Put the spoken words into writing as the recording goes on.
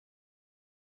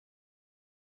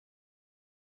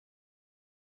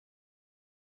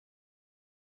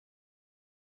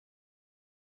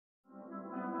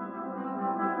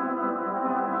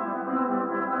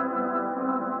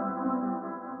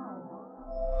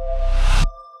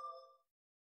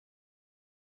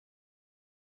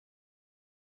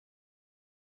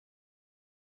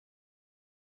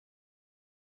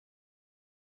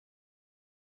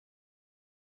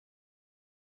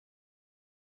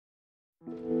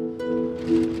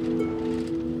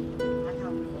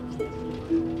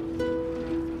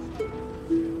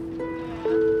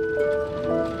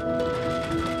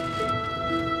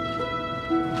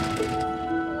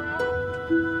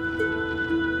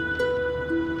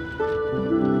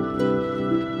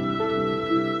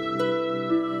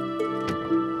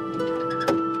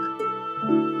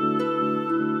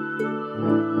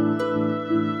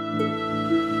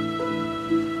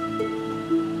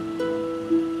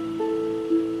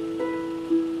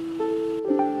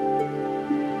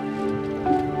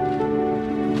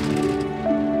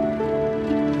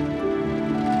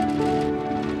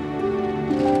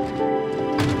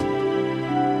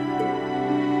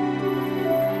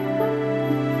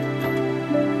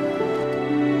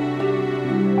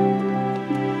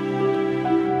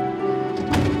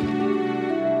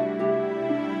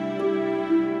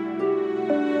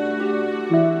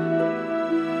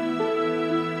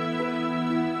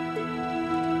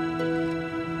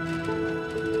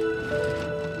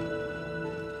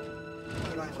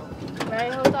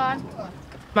Right, hold on.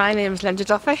 My name is Linda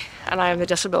Duffy and I am the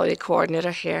Disability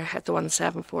Coordinator here at the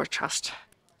 174 Trust.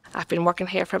 I've been working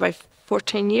here for about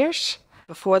 14 years.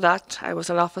 Before that I was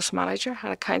an office manager,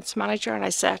 an accounts manager, and I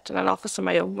sat in an office of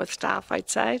my own with staff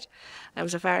outside. It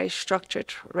was a very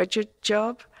structured, rigid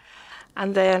job.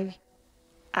 And then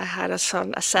I had a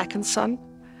second son,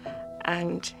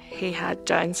 and he had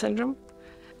Down syndrome.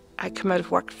 I came out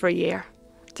of work for a year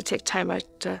to take time out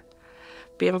to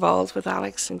be involved with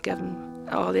Alex and give him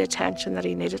all the attention that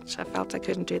he needed. I felt I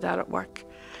couldn't do that at work.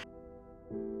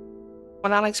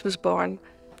 When Alex was born,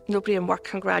 nobody in work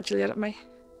congratulated me.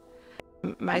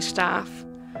 My staff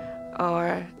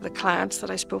or the clients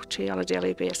that I spoke to on a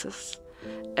daily basis,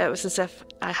 it was as if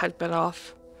I had been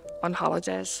off on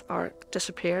holidays or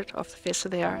disappeared off the face of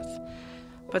the earth.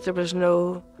 But there was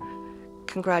no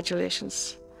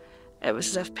congratulations. It was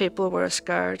as if people were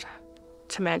scared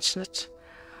to mention it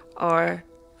or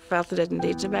felt they didn't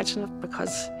need to mention it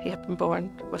because he had been born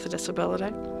with a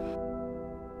disability.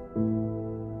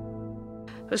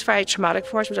 It was very traumatic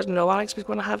for us. We didn't know Alex was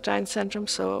going to have Down syndrome,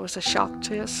 so it was a shock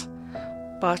to us.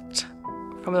 But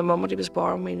from the moment he was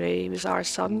born, we knew he was our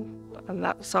son, and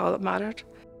that was all that mattered.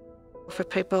 For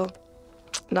people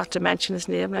not to mention his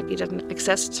name like he didn't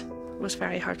exist was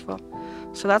very hurtful.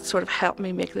 So that sort of helped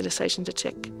me make the decision to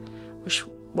take, which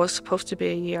was supposed to be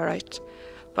a year out,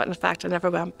 but in fact I never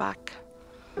went back.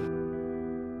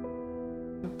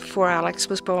 Before Alex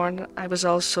was born, I was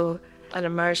also an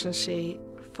emergency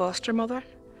foster mother,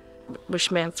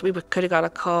 which meant we could have got a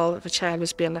call if a child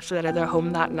was being lifted out of their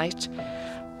home that night.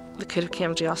 They could have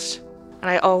came to us. And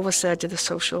I always said to the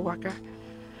social worker,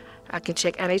 I can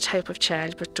take any type of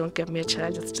child, but don't give me a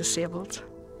child that's disabled.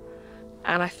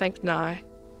 And I think now,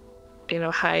 you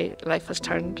know, how life has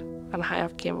turned and how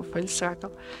I've came full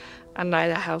circle. And now I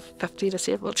have 50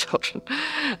 disabled children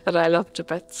that I love to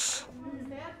bits.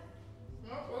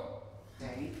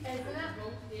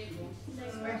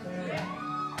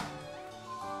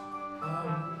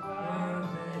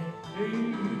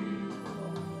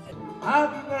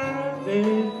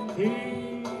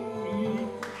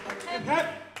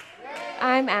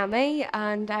 I'm Amy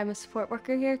and I'm a support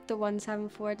worker here at the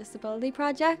 174 Disability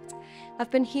Project.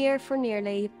 I've been here for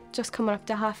nearly just coming up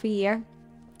to half a year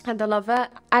and I love it.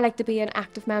 I like to be an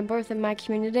active member within my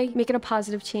community. Making a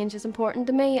positive change is important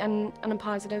to me and a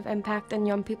positive impact in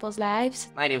young people's lives.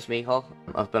 My name's Michael.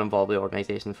 I've been involved with the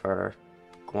organisation for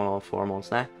going on 4 months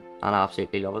now and I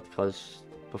absolutely love it because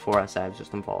before I was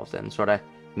just involved in sort of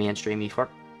mainstream youth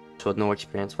work. So I had no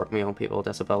experience working with young people with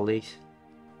disabilities,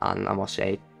 and I must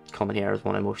say coming here is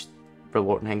one of the most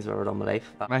rewarding things I've ever done in my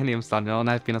life. My name's Daniel and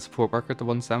I've been a support worker at the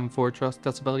 174 Trust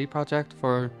Disability Project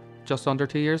for just under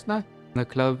 2 years now. The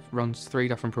club runs 3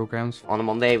 different programmes. On a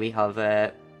Monday we have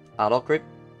an adult group,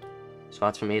 so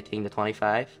that's from 18 to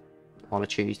 25. On a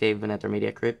Tuesday we have an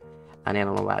intermediate group, and then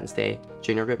on a Wednesday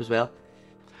junior group as well.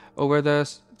 Over the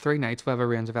 3 nights we have a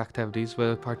range of activities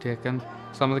we'll partake in.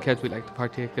 Some of the kids we like to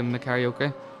partake in the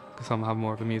karaoke, because some have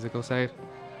more of a musical side.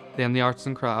 Then the arts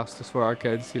and crafts is for our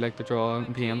kids who like to draw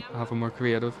and paint, have a more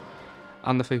creative.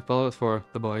 And the football is for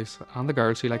the boys and the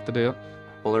girls who like to do it.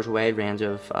 Well, there's a wide range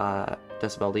of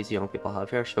disabilities young people have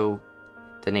here, so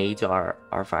the needs are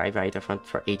very, very different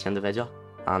for each individual,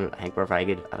 and I think we're very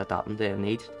good at adapting to their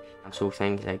needs. And so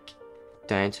things like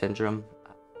Down syndrome,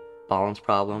 balance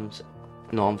problems,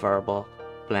 non-verbal,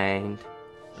 blind,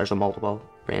 there's a multiple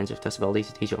range of disabilities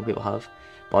that these young people have,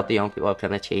 but the young people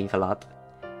can achieve a lot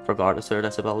regardless of their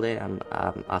disability, and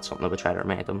that's something that we try to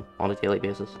remind them on a daily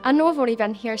basis. I know I've only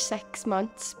been here 6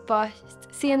 months, but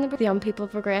seeing the young people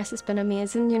progress has been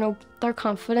amazing. You know, their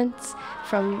confidence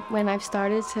from when I've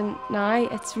started to now,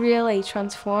 it's really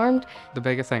transformed. The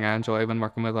biggest thing I enjoy when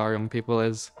working with our young people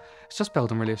is it's just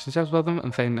building relationships with them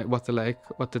and finding out what they like,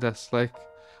 what they dislike.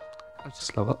 I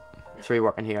just love it. Through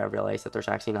working here, I've realised that there's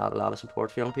actually not a lot of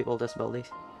support for young people with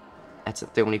disabilities. It's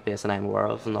the only place that I'm aware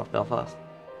of in North Belfast.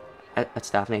 It's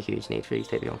definitely a huge need for these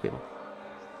type of young people.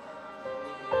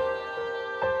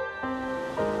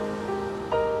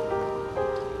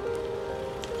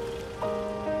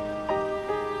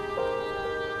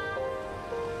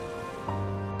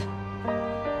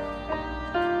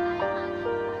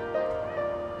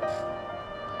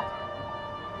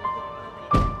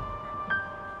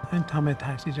 I'm Tommy, a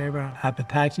taxi driver. I've been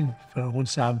taxiing for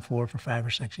 174 for 5 or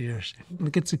 6 years.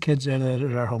 It gets the kids out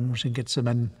of their homes and gets them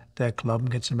in the club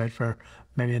and gets them out for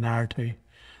maybe an hour or two.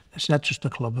 It's not just the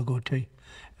club I go to.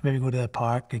 Maybe go to the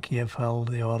park, the Cave Hill,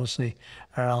 the Odyssey,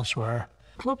 or elsewhere.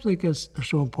 Clubs like this are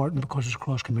so important because it's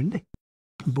cross-community.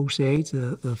 On both sides,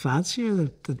 the fancy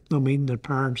it, I mean, their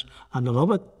parents, and they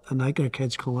love it, and like their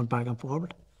kids coming back and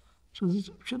forward. So it's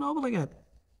a novel again.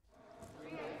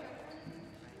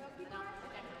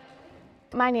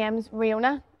 My name's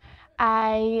Riona.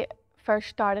 I first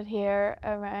started here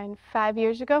around 5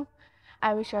 years ago.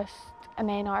 I was just a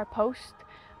main hour post,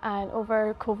 and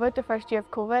over COVID, the first year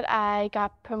of COVID, I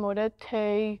got promoted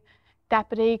to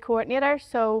deputy coordinator.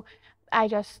 So I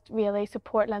just really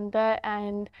support Linda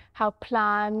and help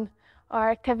plan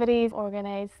our activities,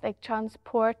 organise like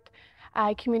transport.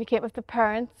 I communicate with the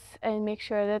parents and make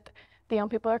sure that the young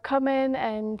people are coming,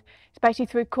 and especially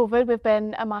through COVID, we've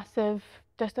been a massive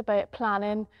just about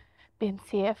planning, being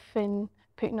safe and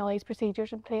putting all these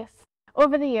procedures in place.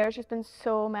 Over the years, there's been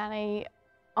so many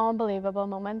unbelievable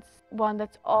moments. One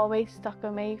that's always stuck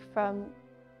with me from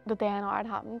the day an art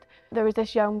happened. There was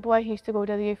this young boy who used to go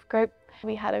to the youth group.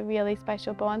 We had a really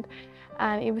special bond,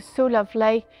 and he was so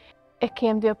lovely. It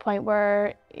came to a point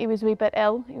where he was a wee bit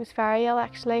ill. He was very ill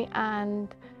actually, and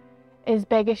his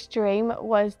biggest dream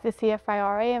was to see a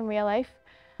Ferrari in real life,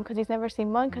 because he's never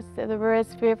seen one, because they were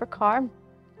his favourite car.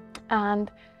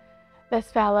 And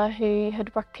this fella who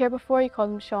had worked here before, he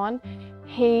called him Sean,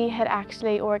 he had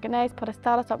actually organised, put a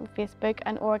status up on Facebook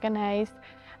and organised,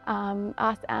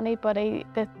 asked anybody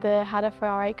that they had a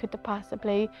Ferrari could they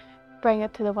possibly bring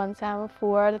it to the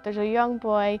 174, that there's a young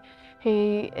boy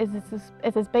who is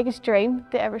his biggest dream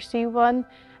to ever see one.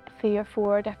 3 or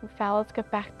 4 different fellas got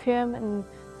back to him and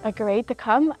agreed to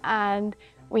come, and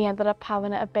we ended up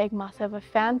having a big massive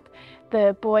event.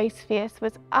 The boy's face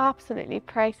was absolutely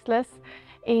priceless.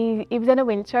 He was in a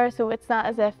wheelchair, so it's not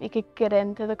as if he could get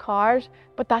into the cars,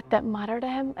 but that didn't matter to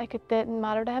him. Like, it didn't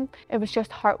matter to him. It was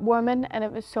just heartwarming, and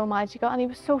it was so magical, and he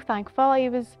was so thankful. He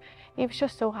was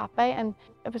just so happy, and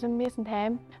it was an amazing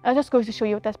time. And it just goes to show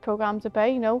you what this program's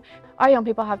about, you know. Our young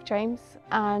people have dreams,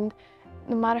 and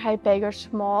no matter how big or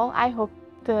small, I hope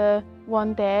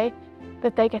one day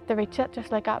that they get to reach it,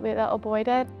 just like that wee little boy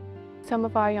did. Some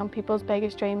of our young people's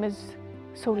biggest dream is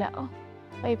so little.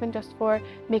 Even just for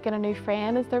making a new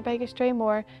friend is their biggest dream,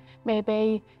 or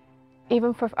maybe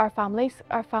even for our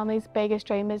families biggest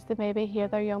dream is to maybe hear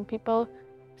their young people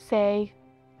say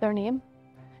their name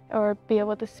or be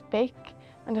able to speak,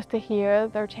 and just to hear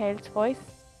their child's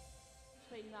voice.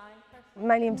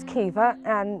 My name's Kiva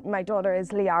and my daughter is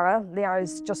Liara.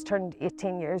 Liara's just turned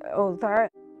 18 years older.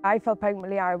 I fell pregnant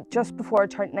with Liara just before I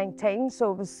turned 19,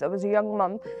 so I was a young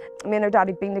mum. Me and her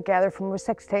daddy had been together from we were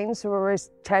 16, so we were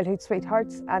childhood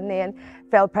sweethearts, and then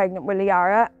fell pregnant with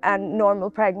Liara, and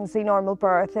normal pregnancy, normal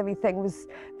birth, everything was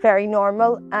very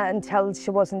normal until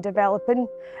she wasn't developing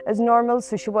as normal,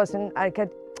 so she wasn't, like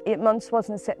at 8 months,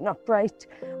 wasn't sitting upright,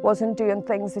 wasn't doing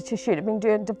things that she should have been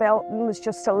doing, developing, was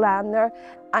just still laying there.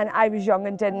 And I was young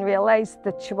and didn't realise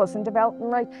that she wasn't developing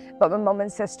right. But my mum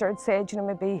and sister had said, you know,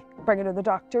 maybe bring her to the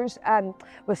doctors, and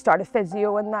we started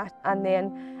physio and that. And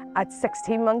then at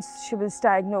 16 months, she was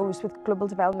diagnosed with global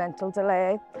developmental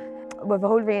delay. We have a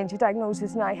whole range of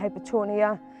diagnoses now: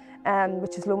 hypotonia,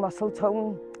 which is low muscle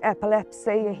tone,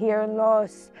 epilepsy, hearing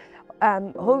loss,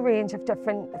 a whole range of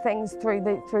different things through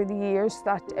the years,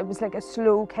 that it was like a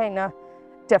slow kind of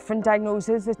different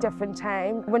diagnoses at different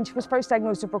time. When she was first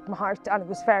diagnosed, it broke my heart, and it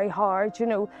was very hard, you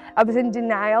know. I was in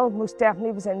denial, most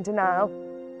definitely was in denial,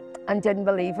 and didn't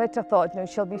believe it. I thought, no,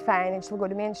 she'll be fine and she'll go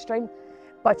to mainstream.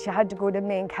 But she had to go to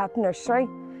main cap nursery.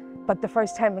 But the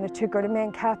first time when I took her to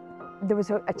main cap, there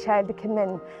was a child that came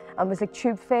in and was like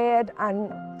tube fed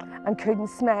and couldn't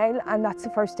smile, and that's the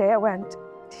first day I went,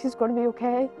 she's going to be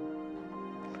okay.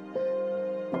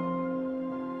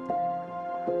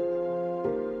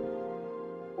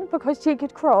 because she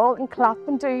could crawl and clap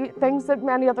and do things that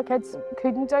many other kids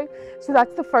couldn't do. So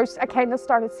that's the first I kind of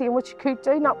started seeing what she could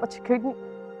do, not what she couldn't.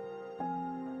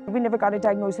 We never got a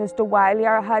diagnosis as to why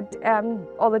Liara had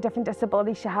all the different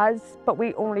disabilities she has, but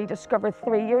we only discovered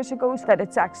 3 years ago that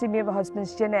it's actually me and my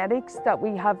husband's genetics, that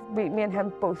me and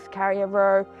him both carry a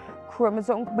rare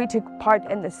chromosome. We took part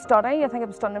in the study, I think it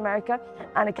was done in America,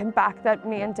 and it came back that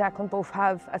me and Declan both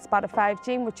have a SPATA5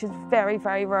 gene, which is very,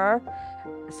 very rare.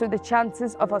 So the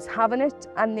chances of us having it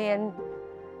and then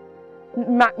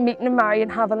meeting and marrying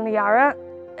and having Liara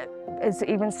is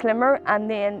even slimmer, and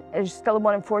then there's still a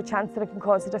 1 in 4 chance that it can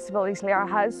cause the disabilities Liara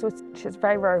has, so she's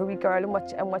very rare, a wee girl, and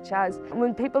what she has. And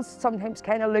when people sometimes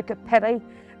kind of look at pity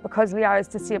because Liara is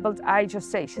disabled, I just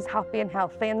say she's happy and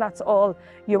healthy, and that's all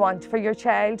you want for your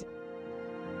child.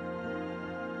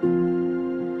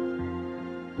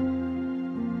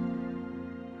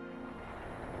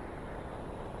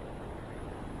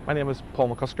 My name is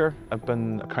Paul McCusker. I've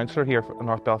been a councillor here in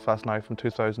North Belfast now from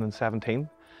 2017.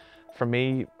 For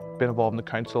me, being involved in the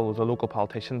council as a local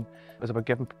politician is about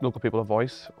giving local people a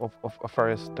voice of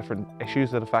various different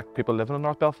issues that affect people living in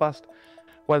North Belfast.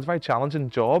 While it's a very challenging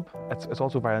job, it's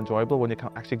also very enjoyable when you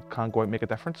actually can go out and make a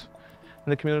difference. In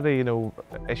the community, you know,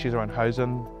 issues around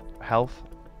housing, health,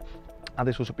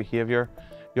 antisocial behaviour,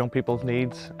 young people's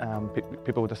needs,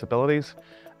 people with disabilities,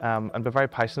 and be very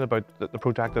passionate about the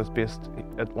project that's based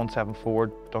at 174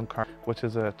 Duncairn, which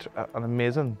is an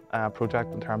amazing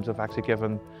project in terms of actually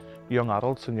giving young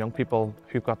adults and young people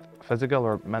who've got physical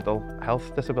or mental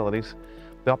health disabilities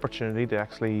the opportunity to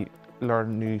actually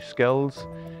learn new skills,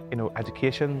 you know,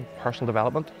 education, personal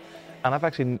development. And I've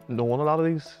actually known a lot of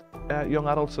these young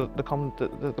adults that come to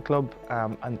the club,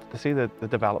 and to see the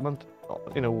development,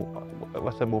 you know,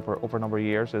 with them over a number of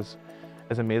years is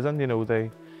amazing. You know,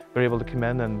 they're able to come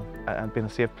in and be in a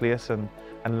safe place and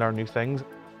learn new things.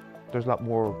 There's a lot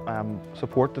more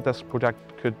support that this project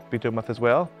could be doing with as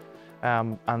well.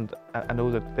 And I know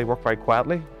that they work very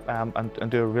quietly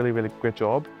and do a really, really great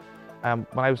job. When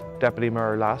I was Deputy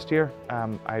Mayor last year,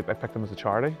 I picked them as a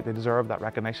charity. They deserve that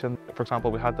recognition. For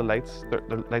example, we had the lights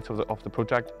of the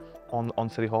project on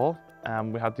City Hall.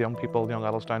 We had the young people, the young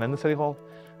adults down in the City Hall,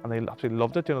 and they absolutely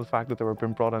loved it, you know, the fact that they were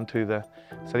being brought into the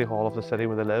City Hall of the city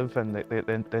where they live, and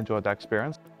they enjoyed that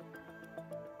experience.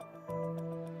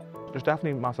 There's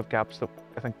definitely massive gaps that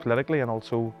I think politically and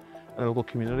also in the local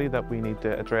community that we need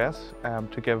to address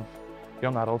to give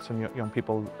young adults and young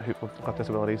people who've got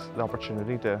disabilities the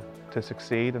opportunity to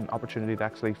succeed and opportunity to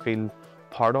actually feel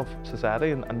part of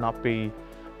society and not be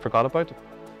forgot about.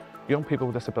 Young people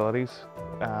with disabilities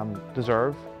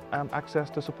deserve access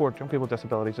to support. Young people with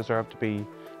disabilities deserve to be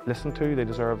listened to. They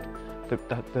deserve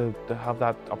to have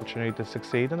that opportunity to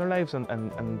succeed in their lives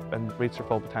and reach their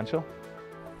full potential.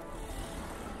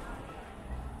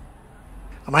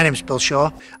 My name is Bill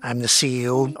Shaw. I'm the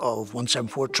CEO of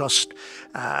 174 Trust,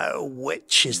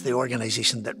 which is the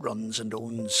organisation that runs and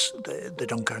owns the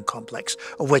Duncairn complex,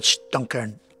 of which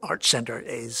Duncairn Art Centre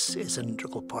is an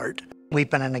integral part. We've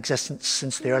been in existence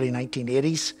since the early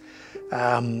 1980s.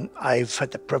 I've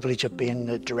had the privilege of being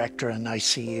the director and now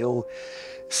CEO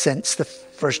since the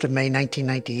 1st of May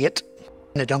 1998.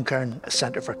 The Duncairn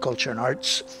Centre for Culture and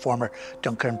Arts, former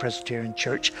Duncairn Presbyterian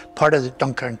Church, part of the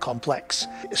Duncairn complex.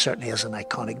 It certainly is an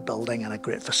iconic building and a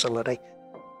great facility.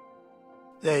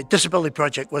 The Disability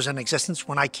Project was in existence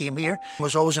when I came here. It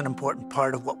was always an important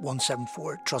part of what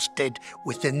 174 Trust did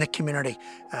within the community,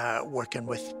 working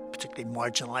with particularly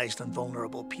marginalised and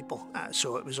vulnerable people.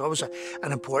 So it was always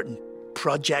an important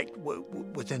project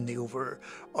within the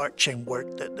overarching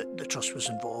work that the Trust was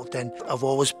involved in. I've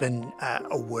always been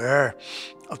aware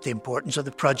of the importance of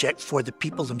the project for the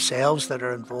people themselves that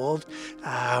are involved,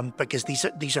 because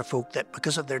these are folk that,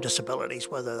 because of their disabilities,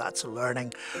 whether that's a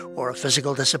learning or a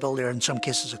physical disability, or in some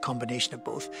cases a combination of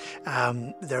both,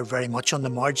 they're very much on the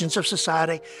margins of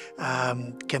society,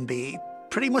 can be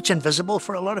pretty much invisible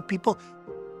for a lot of people.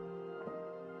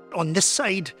 On this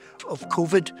side of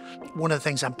COVID, one of the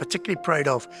things I'm particularly proud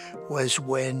of was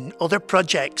when other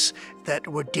projects that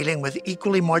were dealing with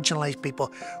equally marginalised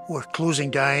people were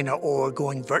closing down or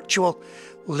going virtual.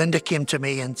 Linda came to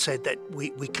me and said that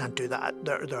we can't do that.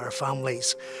 There are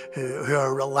families who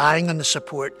are relying on the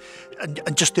support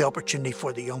and just the opportunity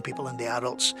for the young people and the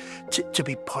adults to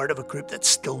be part of a group that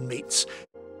still meets.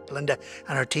 Linda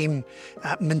and her team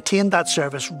maintained that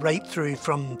service right through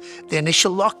from the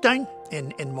initial lockdown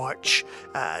in March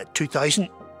 2000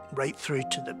 right through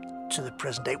to the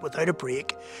present day without a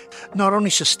break. Not only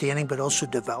sustaining but also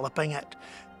developing it,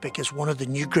 because one of the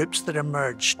new groups that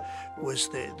emerged was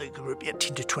the group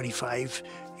 18 to 25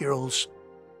 year olds.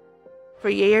 For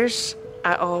years,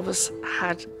 I always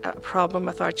had a problem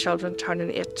with our children turning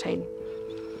 18.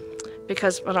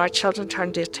 Because when our children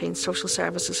turned 18, social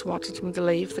services wanted them to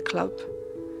leave the club.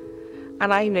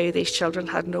 And I knew these children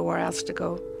had nowhere else to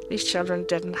go. These children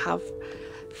didn't have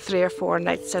 3 or 4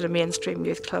 nights at a mainstream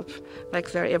youth club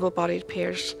like their able-bodied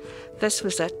peers. This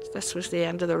was it. This was the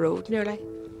end of the road, nearly.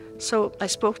 So I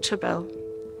spoke to Bill,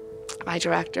 my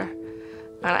director,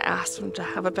 and I asked him to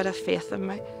have a bit of faith in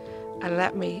me and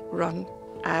let me run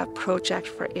a project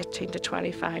for 18 to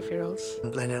 25-year-olds.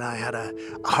 Lynn and I had a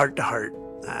heart-to-heart,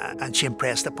 and she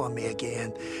impressed upon me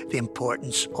again the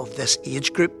importance of this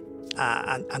age group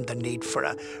and the need for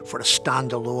a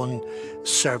standalone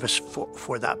service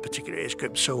for that particular age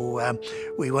group. So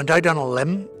we went out on a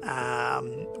limb.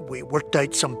 We worked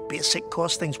out some basic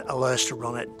costings that allow us to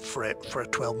run it for a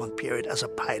 12-month period as a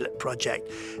pilot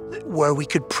project, where we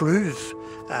could prove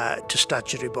to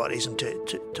statutory bodies and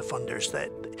to funders that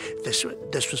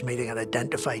this was meeting an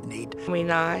identified need. We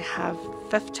now have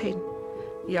 15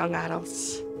 young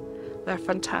adults. They're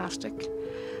fantastic.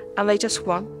 And they just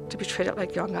want to be treated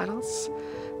like young adults.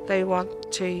 They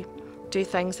want to do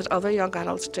things that other young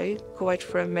adults do, go out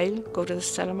for a meal, go to the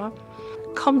cinema,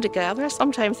 come together.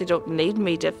 Sometimes they don't need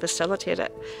me to facilitate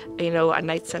it, a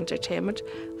night's entertainment.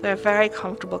 They're very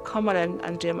comfortable coming in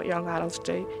and doing what young adults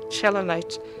do, chilling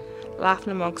out,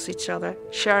 laughing amongst each other,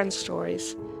 sharing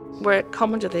stories. We're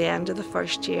coming to the end of the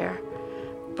first year,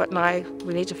 but now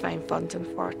we need to find funding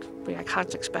for it. I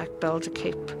can't expect Bill to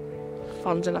keep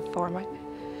funding it for me.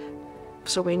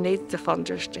 So we need the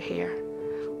funders to hear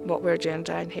what we're doing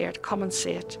down here, to come and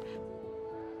see it.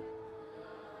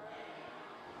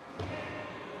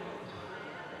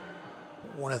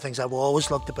 One of the things I've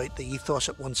always loved about the ethos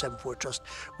at 174 Trust,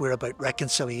 we're about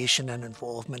reconciliation and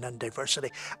involvement and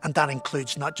diversity. And that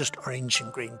includes not just orange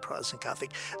and green, Protestant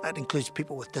Catholic, that includes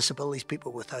people with disabilities,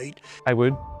 people without. I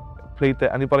would plead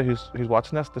to anybody who's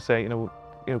watching this to say,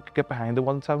 get behind the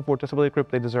 174 disability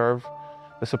group. They deserve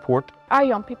the support. Our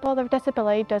young people, their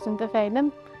disability doesn't define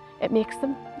them, it makes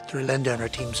them. Through Linda and her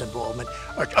team's involvement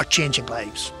are changing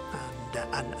lives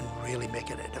and really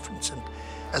making a difference. And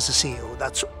as a CEO,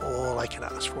 that's all I can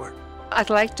ask for. I'd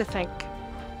like to think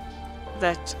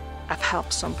that I've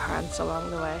helped some parents along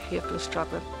the way who have been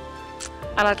struggling.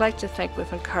 And I'd like to think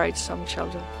we've encouraged some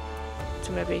children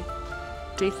to maybe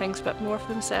do things a bit more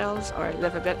for themselves or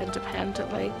live a bit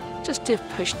independently, just to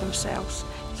push themselves.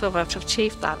 So if I've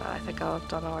achieved that, I think I'll have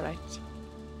done all right.